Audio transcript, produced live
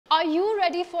Are you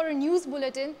ready for a news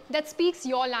bulletin that speaks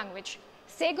your language?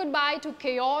 Say goodbye to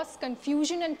chaos,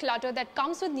 confusion and clutter that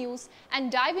comes with news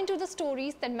and dive into the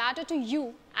stories that matter to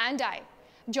you and I.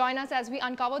 Join us as we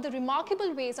uncover the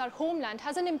remarkable ways our homeland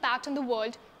has an impact on the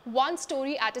world, one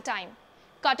story at a time.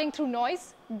 Cutting through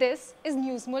noise, this is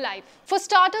Newsmo Live. For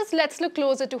starters, let's look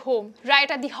closer to home,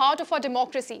 right at the heart of our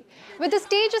democracy, where the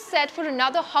stage is set for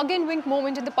another hug and wink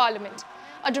moment in the parliament.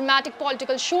 A dramatic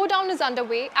political showdown is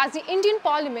underway as the Indian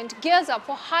parliament gears up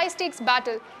for high-stakes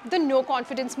battle, the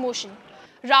no-confidence motion.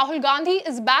 Rahul Gandhi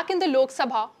is back in the Lok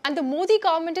Sabha and the Modi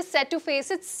government is set to face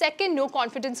its second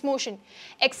no-confidence motion.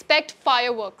 Expect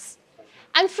fireworks.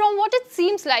 And from what it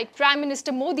seems like, Prime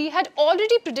Minister Modi had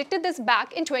already predicted this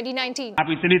back in 2019.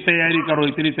 आप इतनी तैयारी करो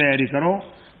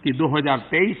कि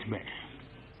 2023 में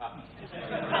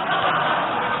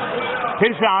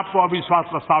फिर से आपको अविश्वास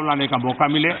प्रस्ताव लाने का मौका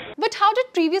मिले. But how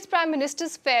did previous prime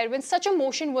ministers fare when such a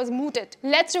motion was mooted?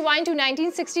 Let's rewind to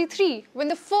 1963, when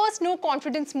the first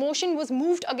no-confidence motion was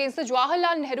moved against the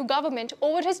Jawaharlal Nehru government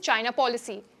over his China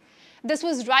policy. This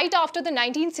was right after the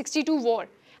 1962 war,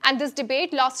 and this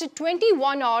debate lasted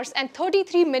 21 hours and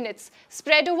 33 minutes,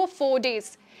 spread over 4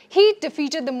 days. He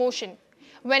defeated the motion.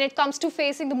 When it comes to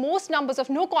facing the most numbers of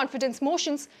no-confidence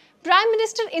motions, Prime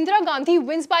Minister Indira Gandhi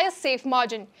wins by a safe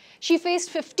margin. She faced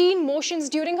 15 motions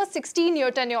during her 16-year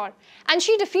tenure, and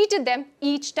she defeated them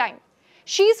each time.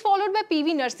 She is followed by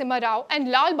P.V. Narasimha Rao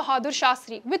and Lal Bahadur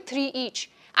Shastri with 3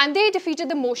 each, and they defeated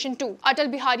the motion too.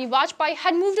 Atal Bihari Vajpayee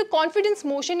had moved a confidence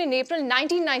motion in April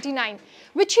 1999,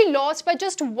 which he lost by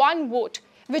just 1 vote,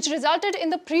 which resulted in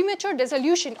the premature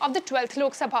dissolution of the 12th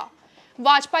Lok Sabha.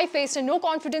 Vajpayee faced a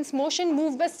no-confidence motion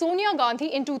moved by Sonia Gandhi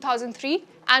in 2003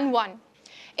 and won.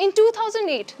 In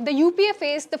 2008, the UPA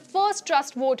faced the first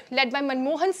trust vote led by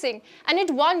Manmohan Singh, and it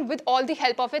won with all the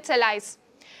help of its allies.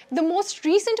 The most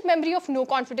recent memory of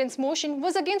no-confidence motion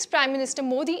was against Prime Minister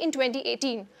Modi in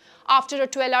 2018. After a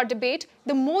 12-hour debate,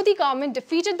 the Modi government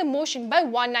defeated the motion by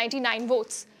 199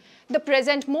 votes. The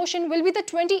present motion will be the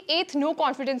 28th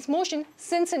no-confidence motion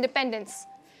since independence.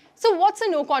 So what's a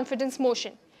no-confidence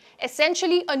motion?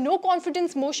 Essentially, a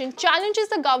no-confidence motion challenges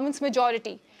the government's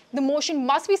majority. The motion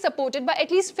must be supported by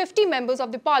at least 50 members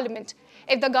of the parliament.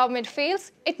 If the government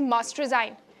fails, it must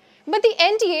resign. But the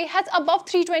NDA has above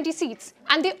 320 seats,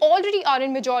 and they already are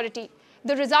in majority.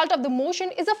 The result of the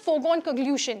motion is a foregone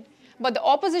conclusion. But the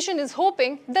opposition is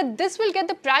hoping that this will get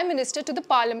the Prime Minister to the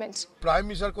Parliament. Prime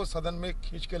Minister को सदन में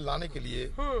खींचकर लाने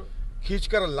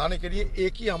के लिए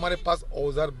एक ही हमारे पास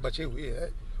औजार बचे हुए हैं,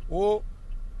 वो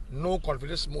no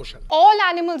confidence motion. All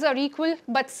animals are equal,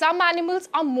 but some animals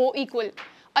are more equal.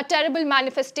 A terrible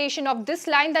manifestation of this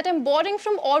line that I'm borrowing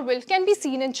from Orwell can be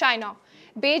seen in China.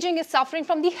 Beijing is suffering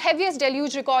from the heaviest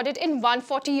deluge recorded in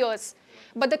 140 years.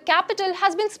 But the capital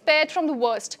has been spared from the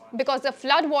worst because the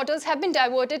flood waters have been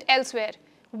diverted elsewhere.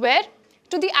 Where?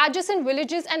 To the adjacent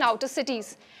villages and outer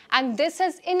cities. And this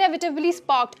has inevitably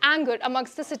sparked anger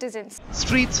amongst the citizens.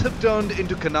 Streets have turned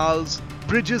into canals,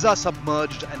 bridges are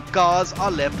submerged and cars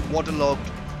are left waterlogged.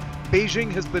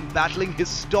 Beijing has been battling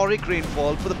historic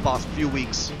rainfall for the past few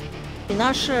weeks.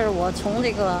 那是我从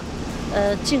这个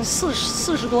近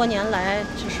40多年来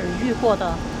就是遇过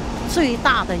的最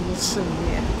大的一次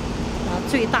雨，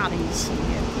最大的一次雨。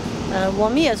我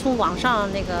们也从网上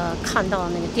看到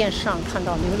电视上看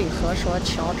到琉璃河说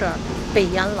桥这儿被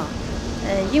淹了，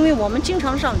因为我们经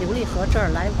常上琉璃河这儿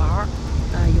来玩，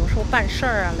有时候办事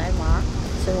儿啊来玩，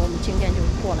所以我们今天就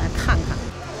过来看看。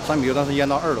3米多，但是淹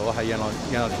到2楼，还淹到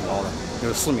挺高的，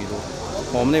有4米多。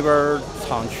我们那边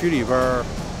厂区里边，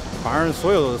反正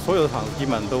所有的厂子基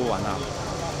本都完蛋了，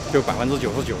就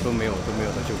99%都没有得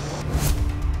救。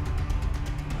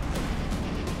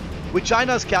With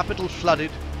China's capital flooded,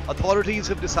 authorities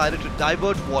have decided to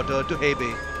divert water to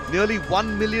Hebei. Nearly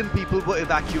 1 million people were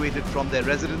evacuated from their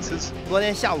residences. 昨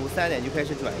天下午3点就开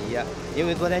始转移，因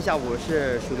为昨天下午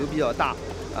是水流比较大，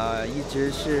一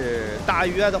直是大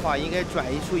约的话应该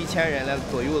转移出1000人来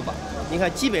左右吧。你看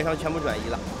基本上全部转移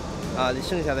了，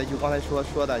剩下的就刚才说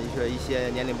的就是一些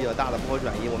年龄比较大的不好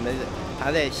转移，我们还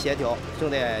在协调，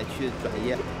正在去转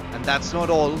移。And that's not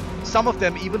all. Some of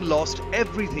them even lost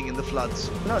everything in the floods.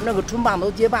 那个春棒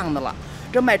都结棒的了，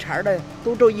这卖柴的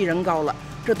都1人高了，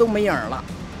这都没影了。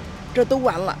 这都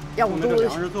完了，要不都粮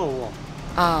食作物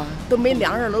啊，都没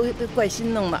粮食，都怪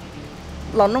心疼的。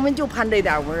老农民就盼这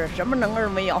点味儿，什么能儿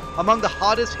没有。Among the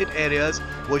hardest hit areas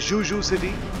was Zhuzhou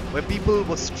City, where people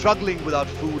were struggling without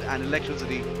food and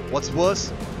electricity. What's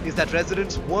worse is that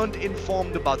residents weren't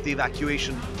informed about the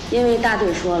evacuation. 因为大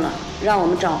队说了，让我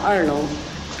们找2楼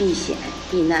避险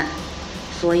避难，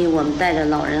所以我们带着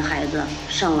老人孩子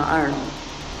上了2楼。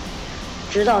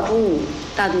直到中午，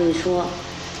大队说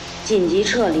紧急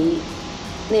撤离，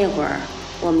那会儿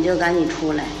我们就赶紧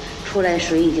出来，出来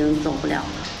水已经走不了了。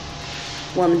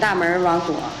我们大门往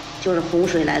左就是洪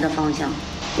水来的方向，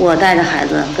我带着孩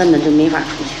子根本就没法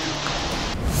出去。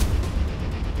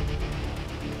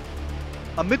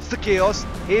 Amidst the chaos,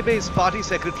 Hebei's party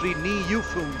secretary Ni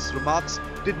Yufeng's remarks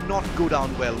did not go down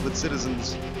well with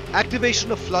citizens.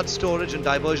 Activation of flood storage and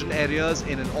diversion areas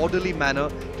in an orderly manner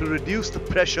to reduce the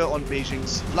pressure on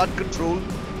Beijing's flood control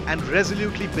and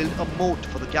resolutely build a moat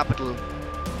for the capital.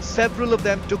 Several of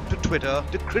them took to Twitter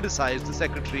to criticize the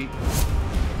secretary.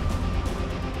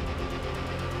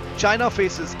 China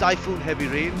faces typhoon-heavy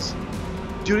rains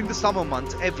during the summer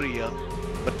months every year,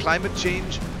 but climate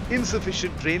change,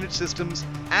 insufficient drainage systems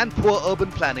and poor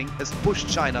urban planning has pushed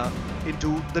China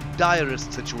into the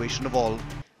direst situation of all.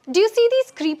 Do you see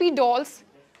these creepy dolls?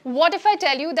 What if I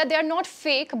tell you that they are not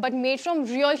fake but made from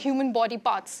real human body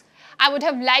parts? I would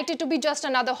have liked it to be just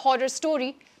another horror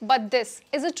story, but this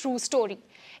is a true story.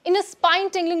 In a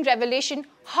spine-tingling revelation,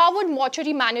 Harvard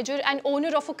mortuary manager and owner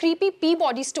of a creepy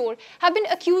Peabody store have been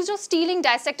accused of stealing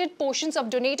dissected portions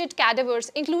of donated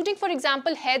cadavers, including, for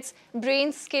example, heads,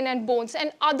 brains, skin and bones,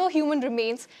 and other human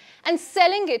remains, and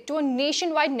selling it to a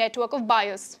nationwide network of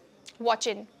buyers. Watch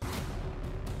in.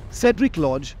 Cedric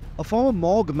Lodge, a former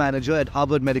morgue manager at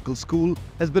Harvard Medical School,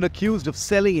 has been accused of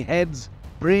selling heads,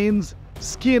 brains,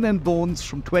 skin and bones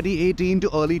from 2018 to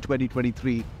early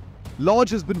 2023. Lodge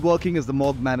has been working as the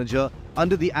morgue manager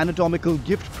under the anatomical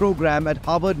gift program at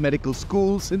Harvard Medical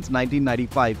School since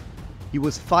 1995. He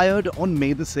was fired on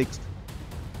May the 6th.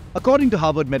 According to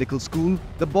Harvard Medical School,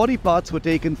 the body parts were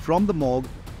taken from the morgue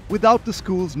without the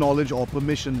school's knowledge or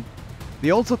permission.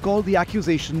 They also called the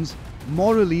accusations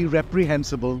morally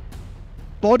reprehensible.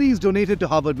 Bodies donated to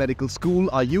Harvard Medical School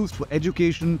are used for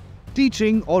education,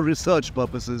 teaching or research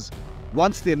purposes.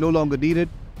 Once they are no longer needed,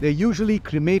 they are usually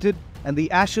cremated and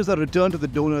the ashes are returned to the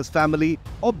donor's family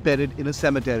or buried in a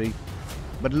cemetery.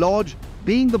 But Lodge,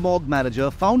 being the morgue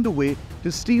manager, found a way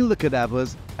to steal the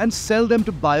cadavers and sell them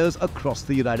to buyers across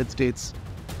the United States.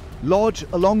 Lodge,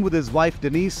 along with his wife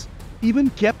Denise, even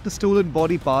kept the stolen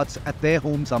body parts at their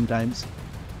home sometimes.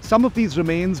 Some of these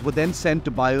remains were then sent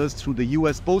to buyers through the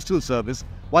US Postal Service,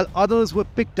 while others were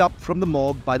picked up from the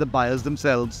morgue by the buyers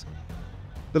themselves.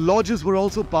 The lodges were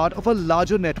also part of a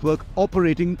larger network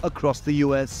operating across the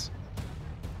US.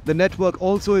 The network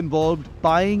also involved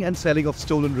buying and selling of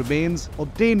stolen remains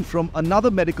obtained from another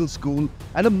medical school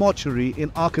and a mortuary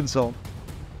in Arkansas.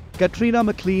 Katrina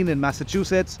McLean in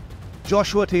Massachusetts,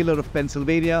 Joshua Taylor of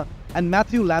Pennsylvania, and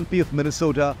Matthew Lampy of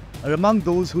Minnesota are among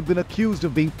those who'd been accused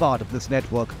of being part of this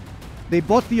network. They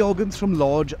bought the organs from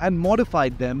Lodge and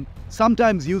modified them,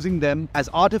 sometimes using them as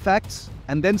artifacts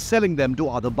and then selling them to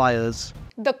other buyers.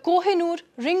 The Kohinoor,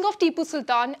 ring of Tipu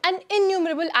Sultan, and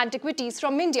innumerable antiquities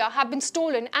from India have been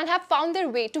stolen and have found their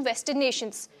way to Western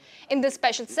nations. In this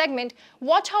special segment,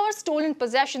 watch how our stolen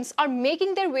possessions are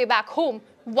making their way back home,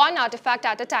 one artifact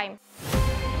at a time.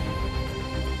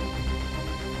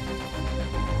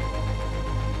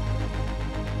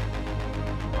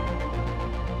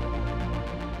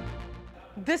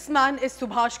 This man is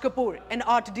Subhash Kapoor, an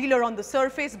art dealer on the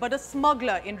surface but a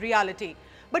smuggler in reality.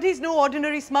 But he's no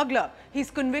ordinary smuggler. He's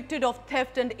convicted of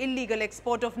theft and illegal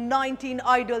export of 19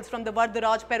 idols from the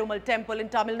Vardharaj Perumal temple in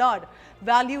Tamil Nadu,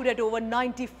 valued at over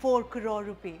 94 crore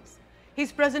rupees.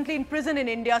 He's presently in prison in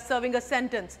India serving a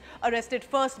sentence, arrested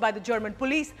first by the German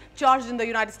police, charged in the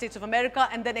United States of America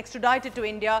and then extradited to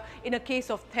India in a case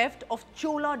of theft of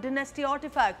Chola dynasty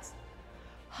artifacts.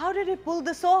 How did he pull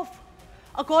this off?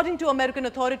 According to American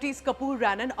authorities, Kapoor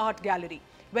ran an art gallery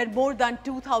where more than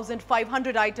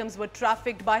 2,500 items were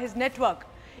trafficked by his network.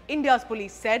 India's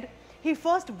police said he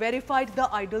first verified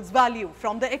the idol's value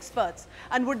from the experts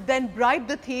and would then bribe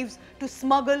the thieves to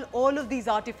smuggle all of these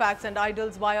artifacts and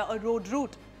idols via a road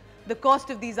route. The cost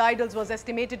of these idols was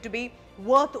estimated to be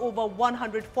worth over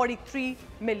 $143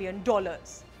 million.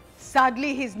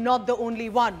 Sadly, he's not the only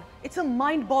one. It's a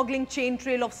mind-boggling chain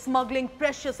trail of smuggling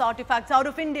precious artifacts out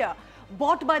of India,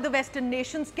 bought by the Western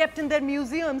nations, kept in their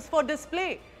museums for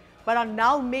display, but are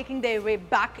now making their way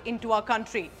back into our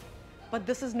country. But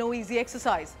this is no easy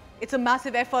exercise. It's a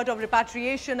massive effort of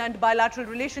repatriation and bilateral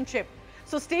relationship.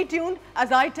 So stay tuned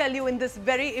as I tell you in this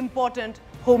very important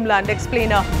Homeland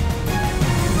Explainer.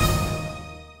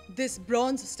 This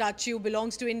bronze statue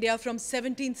belongs to India from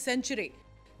 17th century.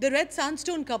 The red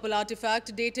sandstone couple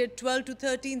artifact dated 12th to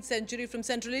 13th century from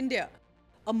central India.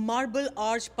 A marble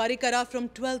arch parikara from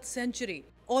 12th century.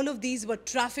 All of these were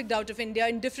trafficked out of India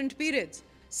in different periods.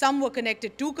 Some were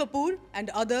connected to Kapoor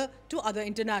and other to other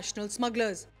international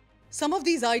smugglers. Some of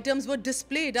these items were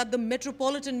displayed at the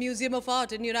Metropolitan Museum of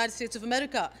Art in the United States of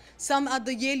America, some at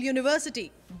the Yale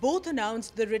University. Both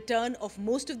announced the return of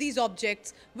most of these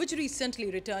objects, which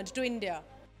recently returned to India.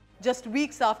 Just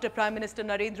weeks after Prime Minister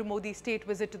Narendra Modi's state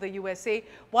visit to the USA,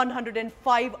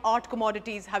 105 art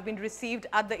commodities have been received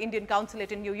at the Indian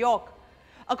Consulate in New York.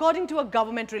 According to a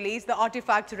government release, the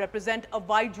artifacts represent a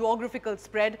wide geographical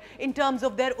spread in terms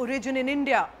of their origin in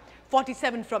India.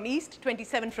 47 from East,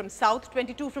 27 from South,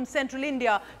 22 from Central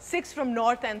India, 6 from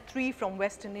North and 3 from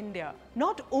Western India.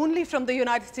 Not only from the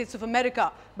United States of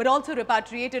America, but also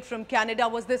repatriated from Canada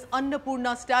was this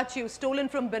Annapurna statue stolen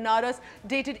from Benares,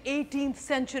 dated 18th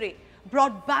century,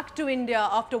 brought back to India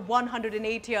after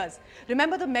 108 years.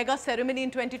 Remember the mega ceremony in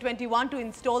 2021 to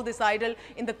install this idol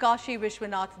in the Kashi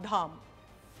Vishwanath Dham.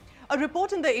 A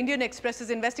report in the Indian Express's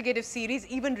investigative series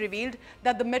even revealed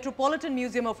that the Metropolitan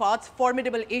Museum of Art's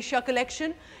formidable Asia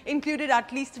collection included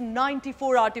at least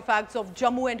 94 artifacts of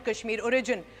Jammu and Kashmir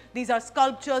origin. These are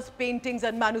sculptures, paintings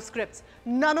and manuscripts,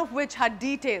 none of which had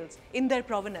details in their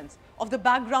provenance, of the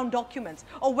background documents,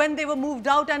 or when they were moved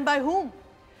out and by whom.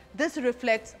 This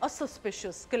reflects a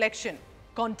suspicious collection.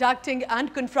 Contacting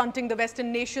and confronting the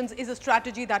Western nations is a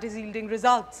strategy that is yielding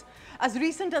results. As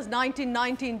recent as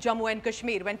 1990 in Jammu and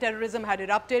Kashmir, when terrorism had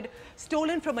erupted,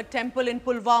 stolen from a temple in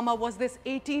Pulwama was this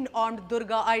 18-armed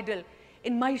Durga idol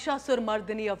in Mahishasur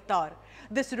Mardini avatar.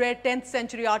 This rare 10th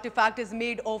century artifact is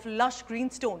made of lush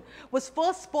greenstone, was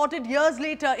first spotted years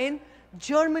later in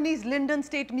Germany's Linden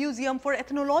State Museum for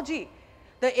Ethnology.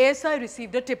 The ASI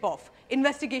received a tip-off.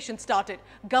 Investigation started.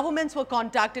 Governments were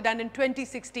contacted, and in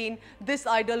 2016, this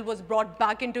idol was brought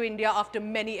back into India after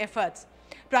many efforts.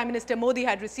 Prime Minister Modi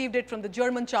had received it from the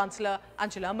German Chancellor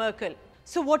Angela Merkel.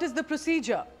 So what is the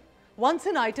procedure? Once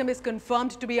an item is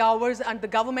confirmed to be ours and the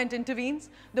government intervenes,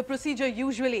 the procedure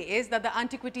usually is that the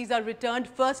antiquities are returned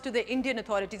first to the Indian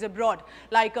authorities abroad,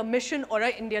 like a mission or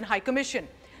an Indian High Commission.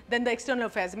 Then the External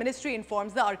Affairs Ministry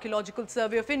informs the Archaeological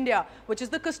Survey of India, which is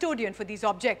the custodian for these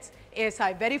objects.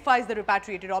 ASI verifies the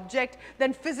repatriated object,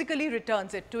 then physically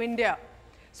returns it to India.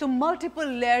 So multiple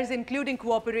layers, including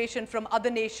cooperation from other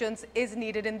nations, is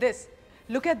needed in this.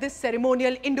 Look at this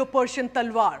ceremonial Indo-Persian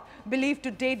talwar, believed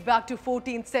to date back to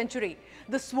 14th century.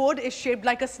 The sword is shaped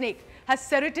like a snake, has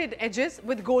serrated edges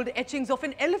with gold etchings of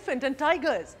an elephant and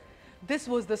tigers. This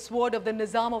was the sword of the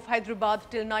Nizam of Hyderabad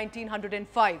till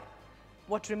 1905.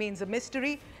 What remains a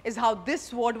mystery is how this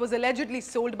sword was allegedly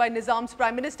sold by Nizam's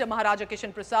Prime Minister Maharaja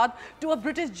Kishan Prasad to a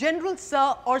British General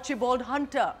Sir Archibald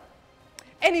Hunter.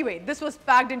 Anyway, this was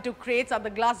packed into crates at the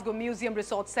Glasgow Museum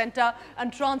Resource Centre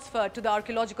and transferred to the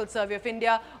Archaeological Survey of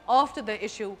India after the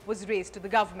issue was raised to the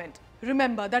government.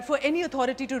 Remember that for any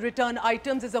authority to return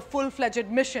items is a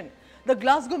full-fledged mission. The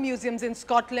Glasgow Museums in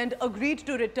Scotland agreed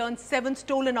to return 7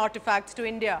 stolen artifacts to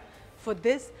India. For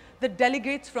this, the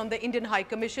delegates from the Indian High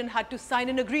Commission had to sign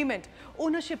an agreement.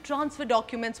 Ownership transfer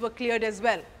documents were cleared as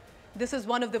well. This is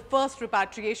one of the first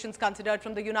repatriations considered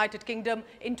from the United Kingdom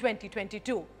in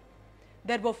 2022.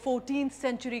 There were 14th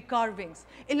century carvings,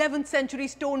 11th century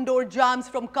stone door jambs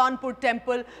from Kanpur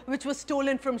temple, which was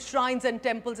stolen from shrines and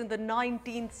temples in the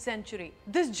 19th century.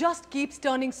 This just keeps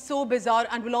turning so bizarre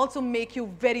and will also make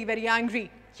you very, very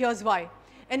angry. Here's why.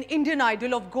 An Indian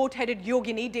idol of goat-headed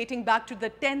yogini dating back to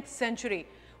the 10th century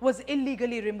was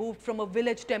illegally removed from a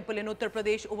village temple in Uttar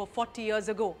Pradesh over 40 years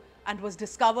ago and was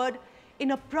discovered in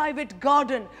a private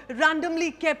garden randomly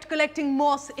kept collecting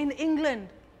moss in England.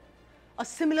 A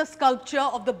similar sculpture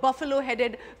of the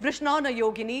buffalo-headed Vrishnana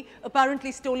Yogini,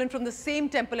 apparently stolen from the same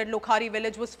temple at Lokhari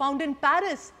village, was found in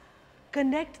Paris.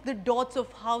 Connect the dots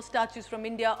of how statues from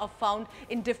India are found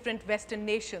in different Western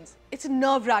nations. It's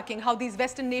nerve-wracking how these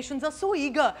Western nations are so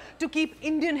eager to keep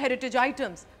Indian heritage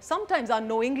items, sometimes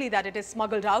unknowingly that it is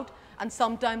smuggled out, and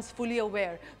sometimes fully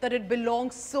aware that it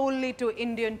belongs solely to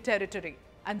Indian territory.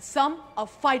 And some are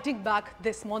fighting back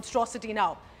this monstrosity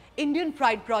now. Indian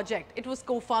Pride Project. It was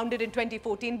co-founded in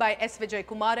 2014 by S. Vijay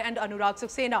Kumar and Anurag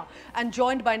Saxena and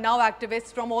joined by now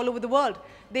activists from all over the world.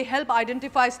 They help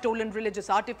identify stolen religious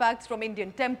artifacts from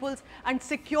Indian temples and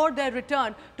secure their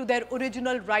return to their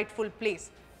original rightful place.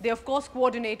 They of course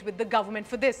coordinate with the government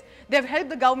for this. They have helped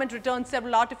the government return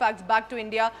several artifacts back to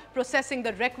India, processing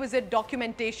the requisite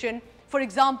documentation, for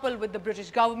example with the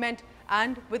British government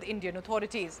and with Indian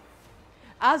authorities.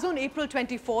 As on April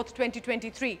 24,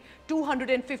 2023,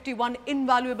 251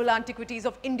 invaluable antiquities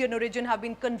of Indian origin have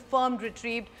been confirmed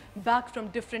retrieved back from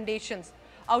different nations,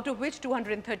 out of which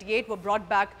 238 were brought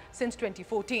back since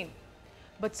 2014.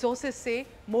 But sources say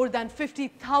more than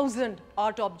 50,000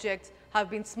 art objects have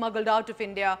been smuggled out of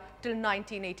India till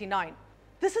 1989.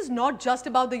 This is not just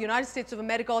about the United States of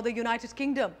America or the United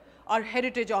Kingdom. Our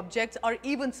heritage objects are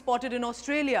even spotted in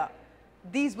Australia.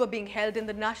 These were being held in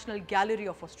the National Gallery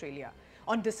of Australia.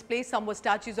 On display, some were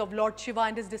statues of Lord Shiva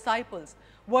and his disciples,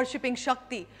 worshipping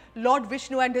Shakti, Lord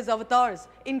Vishnu and his avatars,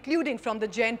 including from the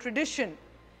Jain tradition.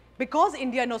 Because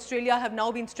India and Australia have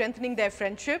now been strengthening their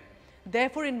friendship,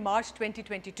 therefore in March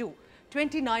 2022,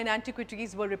 29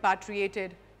 antiquities were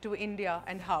repatriated to India.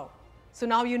 And how? So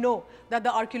now you know that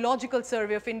the Archaeological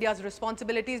Survey of India's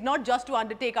responsibility is not just to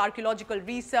undertake archaeological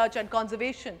research and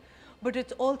conservation, but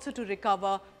it's also to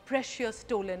recover precious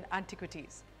stolen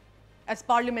antiquities. As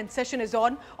Parliament session is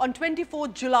on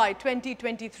 24th July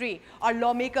 2023, our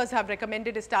lawmakers have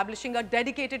recommended establishing a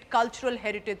dedicated cultural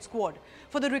heritage squad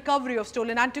for the recovery of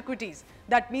stolen antiquities.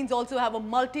 That means also have a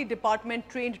multi-department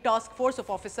trained task force of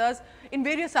officers in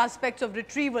various aspects of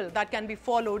retrieval that can be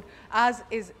followed as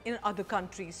is in other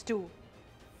countries too.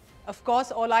 Of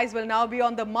course, all eyes will now be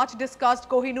on the much discussed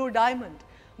Kohinoor diamond.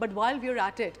 But while we're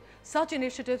at it, such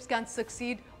initiatives can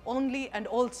succeed only and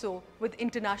also with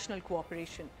international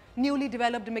cooperation. Newly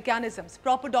developed mechanisms,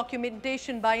 proper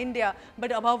documentation by India,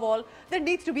 but above all, there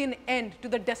needs to be an end to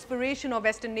the desperation of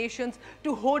Western nations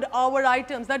to hoard our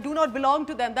items that do not belong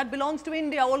to them, that belongs to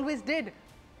India, always did.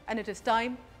 And it is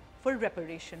time for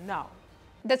reparation now.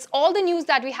 That's all the news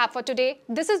that we have for today.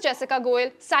 This is Jessica Goel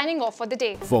signing off for the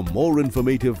day. For more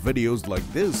informative videos like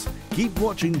this, keep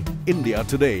watching India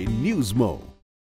Today Newsmo.